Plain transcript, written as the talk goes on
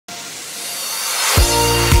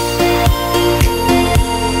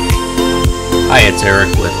Hi, it's Eric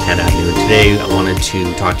with CAD. Today I wanted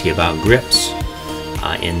to talk to you about grips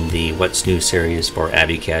in the What's New series for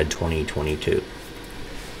AViCAD 2022.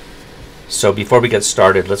 So before we get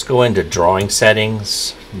started, let's go into Drawing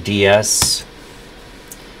Settings, DS,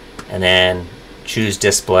 and then choose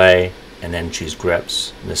Display, and then choose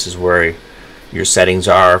Grips. And this is where your settings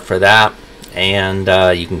are for that, and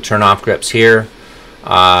you can turn off grips here.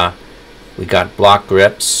 We got block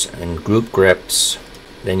grips and group grips.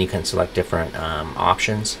 Then you can select different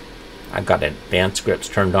options. I've got advanced grips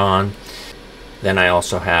turned on. Then I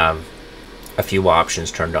also have a few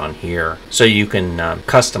options turned on here. So you can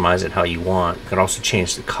customize it how you want. You can also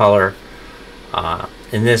change the color.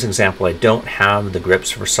 In this example, I don't have the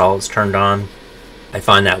grips for solids turned on. I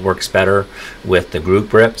find that works better with the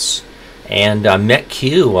group grips. And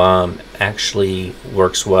MetQ actually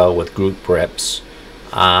works well with group grips.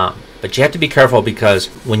 But you have to be careful, because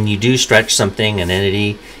when you do stretch something, an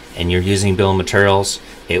entity, and you're using bill of materials,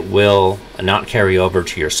 it will not carry over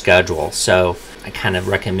to your schedule. So I kind of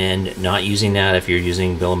recommend not using that if you're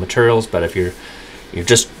using bill of materials, but if you're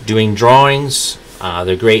just doing drawings,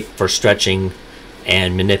 they're great for stretching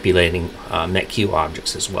and manipulating MetQ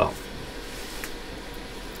objects as well.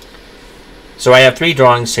 So I have three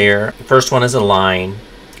drawings here. The first one is a line,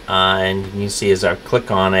 and you see as I click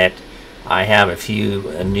on it, I have a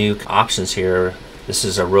few new options here. This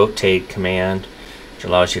is a rotate command, which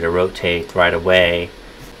allows you to rotate right away.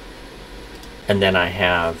 And then I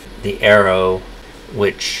have the arrow,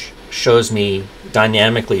 which shows me,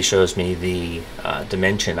 dynamically shows me the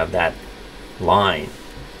dimension of that line.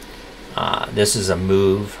 This is a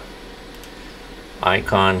move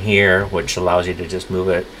icon here, which allows you to just move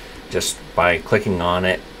it just by clicking on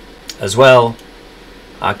it. As well,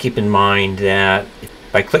 keep in mind that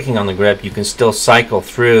by clicking on the grip, you can still cycle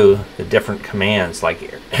through the different commands. Like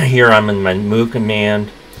here I'm in my move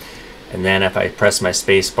command, and then if I press my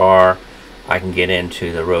space bar, I can get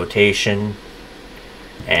into the rotation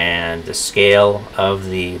and the scale of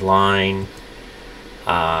the line,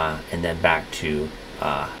 and then back to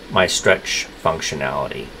my stretch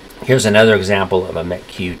functionality. Here's another example of a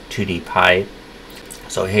MetQ 2D pipe.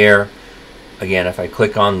 So here, again, if I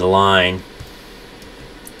click on the line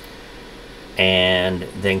and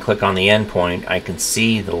then click on the endpoint, I can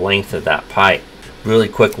see the length of that pipe. Really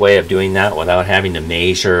quick way of doing that without having to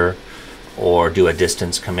measure or do a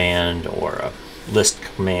distance command or a list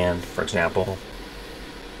command, for example.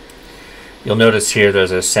 You'll notice here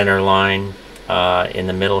there's a center line in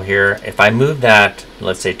the middle here. If I move that,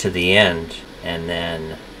 let's say, to the end and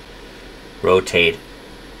then rotate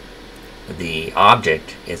the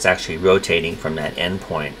object, it's actually rotating from that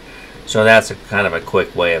endpoint. So that's a kind of a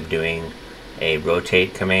quick way of doing a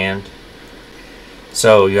rotate command.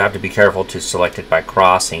 So you have to be careful to select it by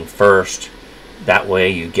crossing first. That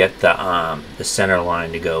way you get the center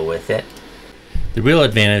line to go with it. The real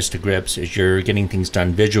advantage to grips is you're getting things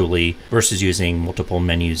done visually versus using multiple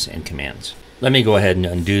menus and commands. Let me go ahead and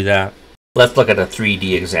undo that. Let's look at a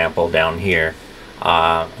 3D example down here.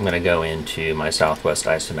 I'm going to go into my Southwest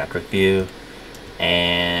isometric view,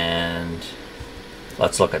 and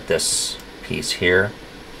let's look at this piece here.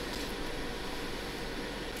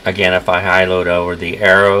 Again, if I highlight over the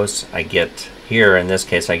arrows, I get here, in this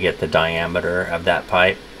case, I get the diameter of that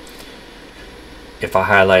pipe. If I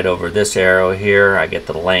highlight over this arrow here, I get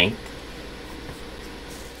the length.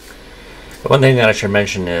 But one thing that I should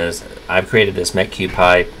mention is I've created this MetQ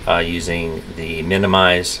pipe using the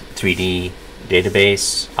Minimize 3D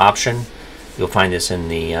database option. You'll find this in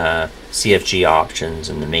the CFG options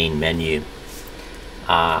in the main menu.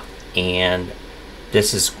 And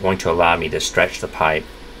this is going to allow me to stretch the pipe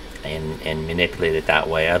and manipulate it that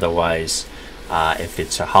way. Otherwise, if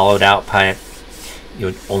it's a hollowed out pipe,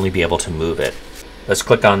 you'll only be able to move it. Let's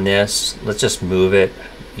click on this. Let's just move it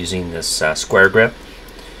using this square grip.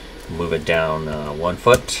 Move it down 1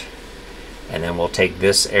 foot, and then we'll take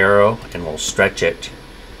this arrow and we'll stretch it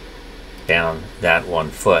down that 1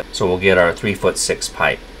 foot. So we'll get our 3'6"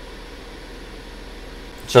 pipe.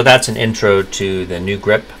 So that's an intro to the new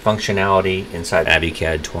grip functionality inside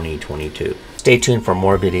AViCAD 2022. Stay tuned for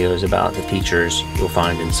more videos about the features you'll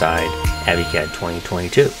find inside AViCAD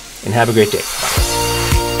 2022. And have a great day. Bye.